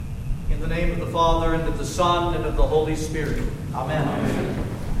In the name of the Father, and of the Son, and of the Holy Spirit. Amen. Amen.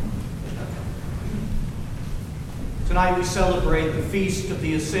 Tonight we celebrate the feast of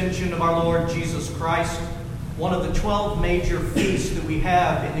the Ascension of our Lord Jesus Christ, one of the 12 major feasts that we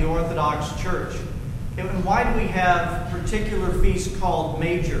have in the Orthodox Church. And why do we have particular feasts called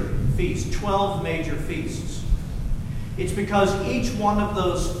major feasts, 12 major feasts? It's because each one of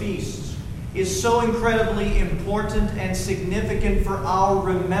those feasts is so incredibly important and significant for our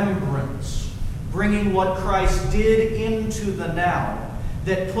remembrance, bringing what Christ did into the now,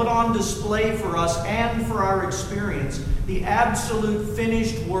 that put on display for us and for our experience the absolute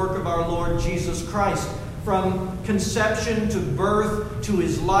finished work of our Lord Jesus Christ, from conception to birth, to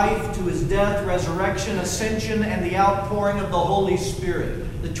his life, to his death, resurrection, ascension, and the outpouring of the Holy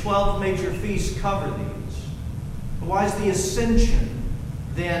Spirit. The 12 major feasts cover these. Why is the Ascension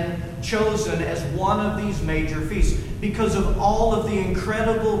then chosen as one of these major feasts? Because of all of the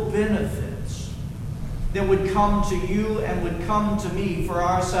incredible benefits that would come to you and would come to me for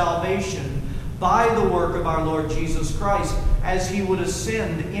our salvation by the work of our Lord Jesus Christ as he would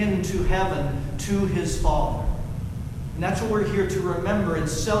ascend into heaven to his Father. And that's what we're here to remember and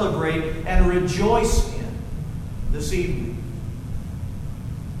celebrate and rejoice in this evening.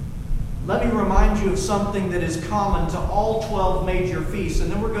 Let me remind you of something that is common to all 12 major feasts,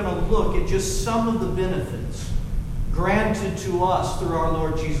 and then we're going to look at just some of the benefits granted to us through our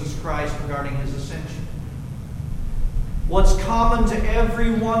Lord Jesus Christ regarding his ascension. What's common to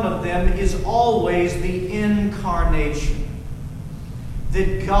every one of them is always the incarnation.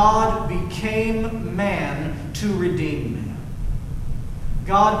 That God became man to redeem man.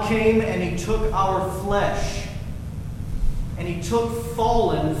 God came and he took our flesh, and he took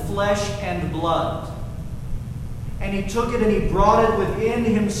fallen flesh and blood, and he took it and he brought it within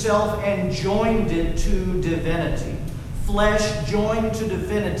himself and joined it to divinity. Flesh joined to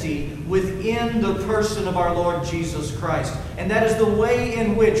divinity within the person of our Lord Jesus Christ. And that is the way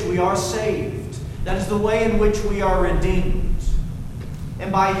in which we are saved. That is the way in which we are redeemed.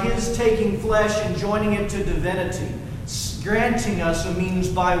 And by his taking flesh and joining it to divinity, granting us a means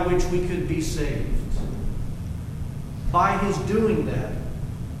by which we could be saved. By his doing that,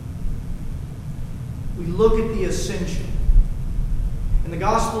 we look at the ascension. In the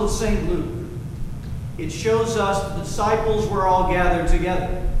Gospel of St. Luke, it shows us the disciples were all gathered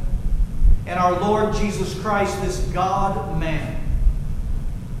together. And our Lord Jesus Christ, this God-man,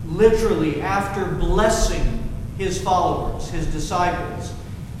 literally after blessing his followers, his disciples,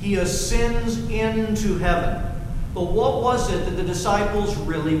 he ascends into heaven. But what was it that the disciples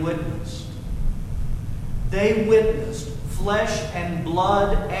really witnessed? They witnessed flesh and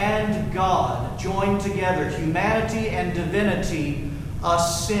blood and God joined together, humanity and divinity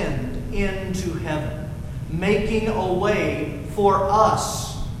ascend into heaven, making a way for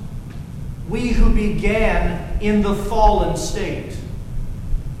us, we who began in the fallen state.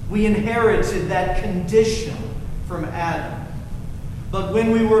 We inherited that condition from Adam. But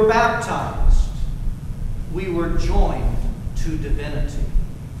when we were baptized, we were joined to divinity.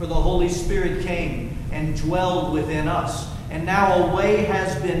 For the Holy Spirit came and dwelled within us. And now a way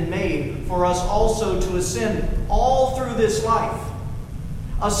has been made for us also to ascend all through this life.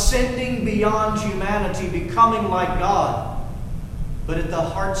 Ascending beyond humanity, becoming like God. But at the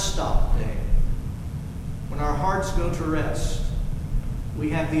heart stop day, when our hearts go to rest, we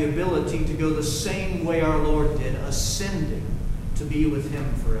have the ability to go the same way our Lord did, ascending to be with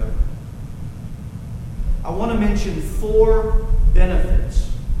him forever. I want to mention 4 benefits,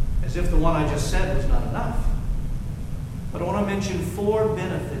 as if the one I just said was not enough. But I want to mention 4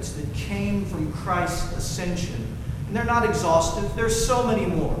 benefits that came from Christ's ascension. And they're not exhaustive. There's so many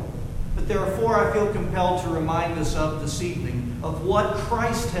more. But there are 4 I feel compelled to remind us of this evening, of what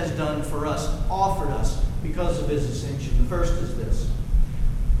Christ has done for us, offered us, because of his ascension. The first is this.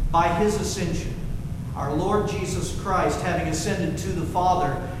 By his ascension, our Lord Jesus Christ, having ascended to the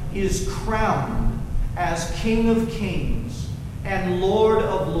Father, is crowned as King of Kings and Lord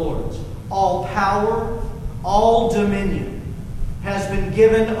of Lords. All power, all dominion has been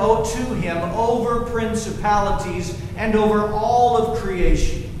given to him over principalities and over all of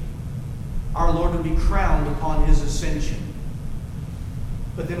creation. Our Lord would be crowned upon his ascension.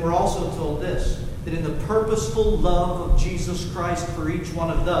 But then we're also told this, that in the purposeful love of Jesus Christ for each one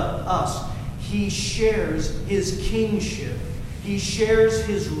of us, he shares his kingship. He shares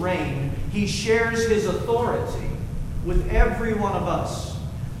his reign. He shares his authority with every one of us.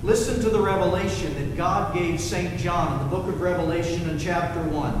 Listen to the revelation that God gave St. John in the book of Revelation in chapter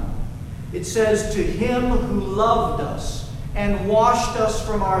 1. It says, "To him who loved us and washed us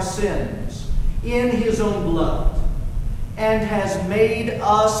from our sins in his own blood, and has made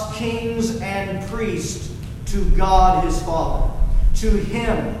us kings and priests to God his Father. To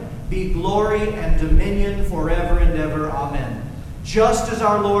him be glory and dominion forever and ever. Amen. Just as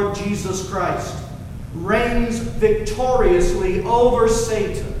our Lord Jesus Christ reigns victoriously over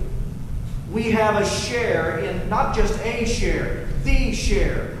Satan, we have a share in, not just a share, the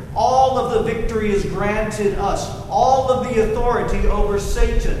share. All of the victory is granted us. All of the authority over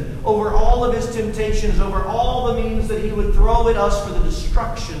Satan, over all of his temptations, over all the means that he would throw at us for the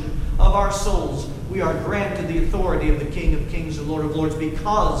destruction of our souls. We are granted the authority of the King of Kings and Lord of Lords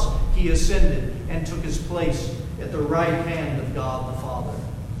because he ascended and took his place at the right hand of God the Father.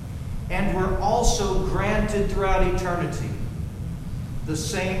 And we're also granted throughout eternity the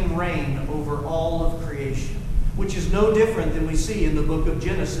same reign over all of creation, which is no different than we see in the book of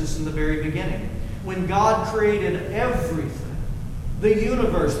Genesis in the very beginning. When God created everything, the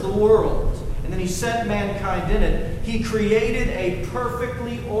universe, the world, and then he set mankind in it, he created a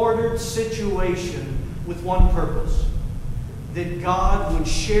perfectly ordered situation with one purpose: that God would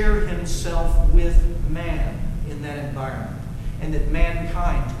share himself with man in that environment, and that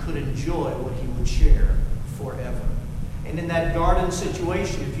mankind could enjoy what he would share forever. And in that garden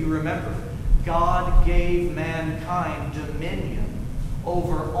situation, if you remember, God gave mankind dominion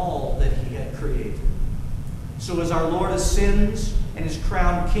over all that he had created. So as our Lord ascends and is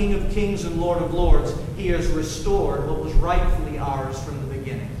crowned King of Kings and Lord of Lords, he has restored what was rightfully ours from the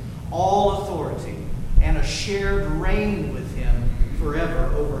beginning: all authority and a shared reign with him forever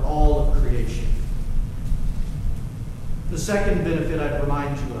over all of creation. The second benefit I'd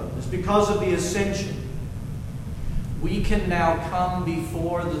remind you of is because of the ascension, we can now come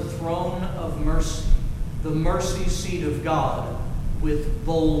before the throne of mercy, the mercy seat of God, with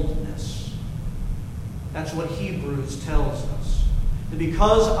boldness. That's what Hebrews tells us. That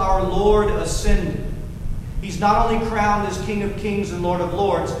because our Lord ascended, he's not only crowned as King of Kings and Lord of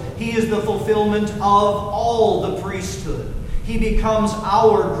Lords, he is the fulfillment of all the priesthood. He becomes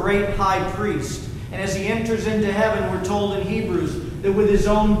our great high priest. And as he enters into heaven, we're told in Hebrews that with his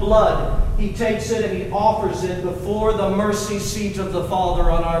own blood, he takes it and he offers it before the mercy seat of the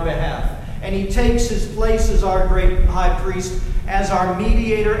Father on our behalf. And he takes his place as our great high priest, as our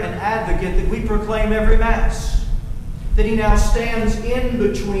mediator and advocate that we proclaim every Mass. That he now stands in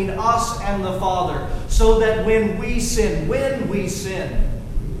between us and the Father, so that when we sin,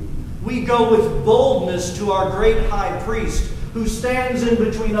 we go with boldness to our great high priest, who stands in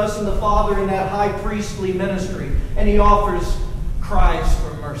between us and the Father in that high priestly ministry, and he offers cries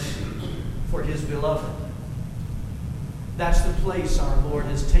for mercy for his beloved. That's the place our Lord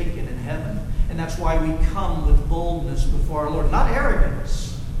has taken in heaven. And that's why we come with boldness before our Lord. Not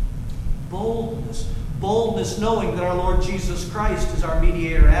arrogance. Boldness. Boldness knowing that our Lord Jesus Christ is our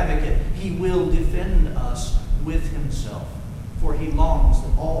mediator advocate. He will defend us with himself. For he longs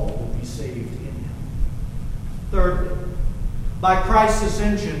that all will be saved in him. Thirdly, by Christ's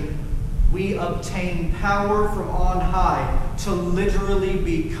ascension, we obtain power from on high to literally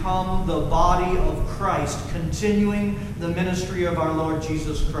become the body of Christ, continuing the ministry of our Lord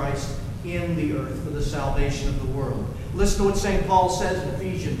Jesus Christ in the earth for the salvation of the world. Listen to what St. Paul says in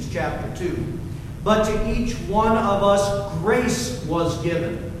Ephesians chapter 2. But to each one of us grace was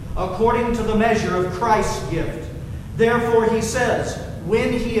given, according to the measure of Christ's gift. Therefore, he says,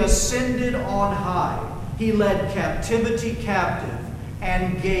 when he ascended on high, he led captivity captive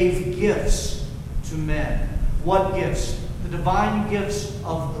and gave gifts to men. What gifts? The divine gifts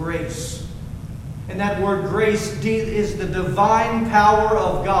of grace. And that word grace is the divine power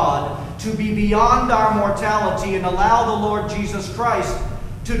of God to be beyond our mortality and allow the Lord Jesus Christ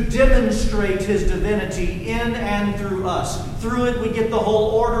to demonstrate his divinity in and through us. Through it, we get the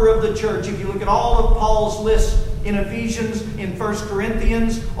whole order of the church. If you look at all of Paul's list in Ephesians, in 1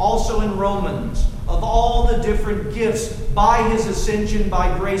 Corinthians, also in Romans, of all the different gifts by his ascension,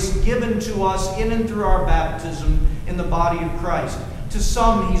 by grace given to us in and through our baptism in the body of Christ. To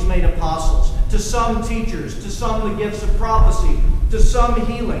some he's made apostles, to some teachers, to some the gifts of prophecy, to some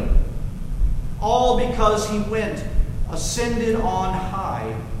healing. All because he went, ascended on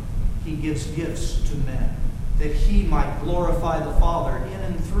high, he gives gifts to men, that he might glorify the Father in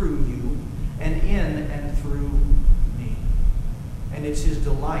and through you, and in and through me. And it's his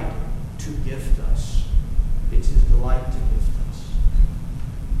delight to gift us. It's his delight to gift us.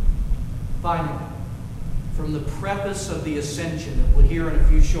 Finally, from the preface of the ascension that we'll hear in a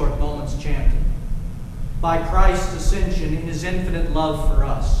few short moments chanted, by Christ's ascension in his infinite love for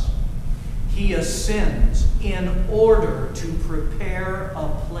us, he ascends in order to prepare a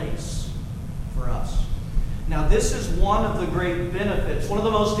place for us. Now, this is one of the great benefits, one of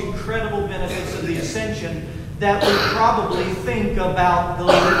the most incredible benefits of the ascension that we probably think about the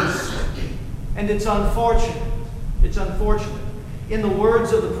least. And it's unfortunate. It's unfortunate. In the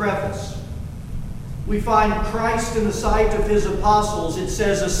words of the preface, we find Christ in the sight of his apostles, it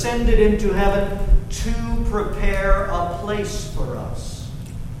says, ascended into heaven to prepare a place for us,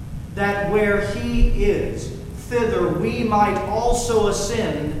 that where he is, thither we might also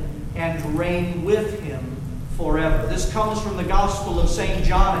ascend and reign with him forever. This comes from the Gospel of St.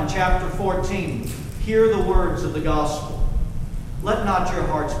 John in chapter 14. Hear the words of the Gospel. Let not your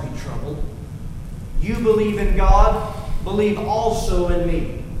hearts be troubled. You believe in God, believe also in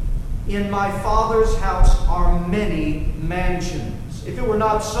me. In my Father's house are many mansions. If it were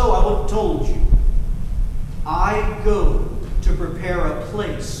not so, I would have told you. I go to prepare a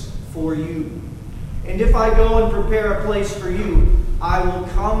place for you. And if I go and prepare a place for you, I will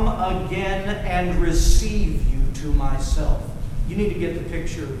come again and receive you to myself. You need to get the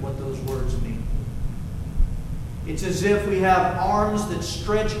picture of what those words mean. It's as if we have arms that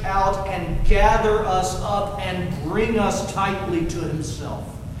stretch out and gather us up and bring us tightly to himself.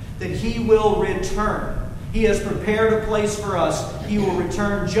 That he will return. He has prepared a place for us. He will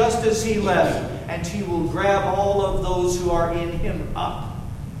return just as he left, and he will grab all of those who are in him up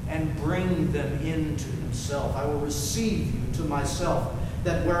and bring them into himself. I will receive you to myself,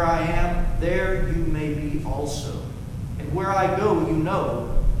 that where I am, there you may be also. And where I go, you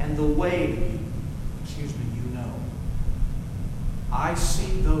know, and the way, you know. I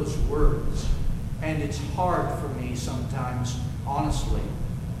see those words, and it's hard for me sometimes, honestly,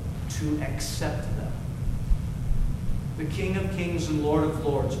 to accept them. The King of Kings and Lord of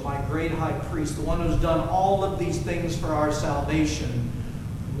Lords, my great high priest, the one who's done all of these things for our salvation,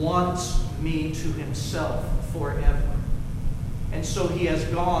 wants me to himself forever. And so he has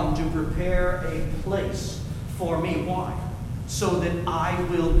gone to prepare a place for me. Why? So that I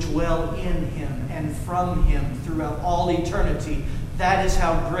will dwell in him and from him throughout all eternity. That is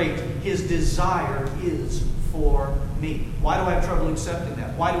how great his desire is for me. Why do I have trouble accepting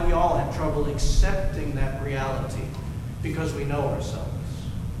that? Why do we all have trouble accepting that reality? Because we know ourselves.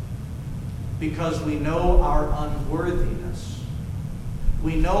 Because we know our unworthiness.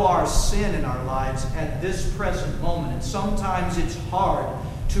 We know our sin in our lives at this present moment. And sometimes it's hard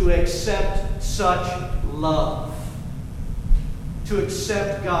to accept such love. To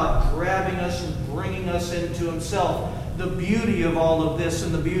accept God grabbing us and bringing us into himself. The beauty of all of this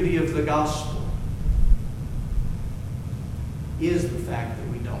and the beauty of the gospel is the fact that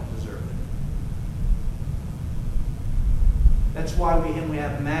we don't deserve it. That's why when we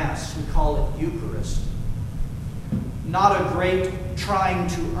have Mass, we call it Eucharist. Not a great trying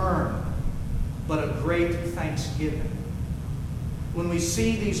to earn, but a great thanksgiving. When we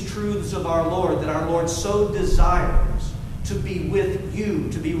see these truths of our Lord, that our Lord so desires to be with you,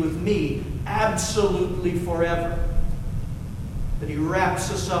 to be with me, absolutely forever, that he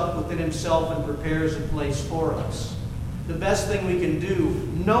wraps us up within himself and prepares a place for us. The best thing we can do,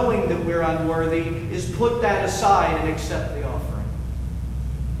 knowing that we're unworthy, is put that aside and accept the offering.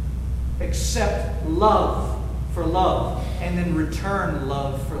 Accept love for love, and then return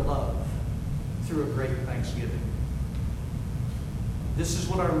love for love through a great thanksgiving. This is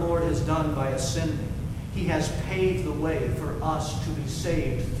what our Lord has done by ascending. He has paved the way for us to be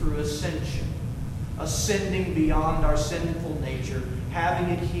saved through ascension. Ascending beyond our sinful nature, having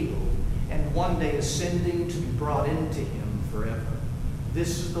it healed, and one day ascending to be brought into him forever.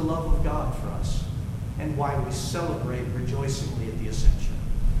 This is the love of God for us, and why we celebrate rejoicingly at the ascension.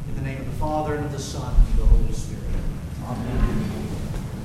 In the name of the Father, and of the Son, and of the Holy Spirit. Amen.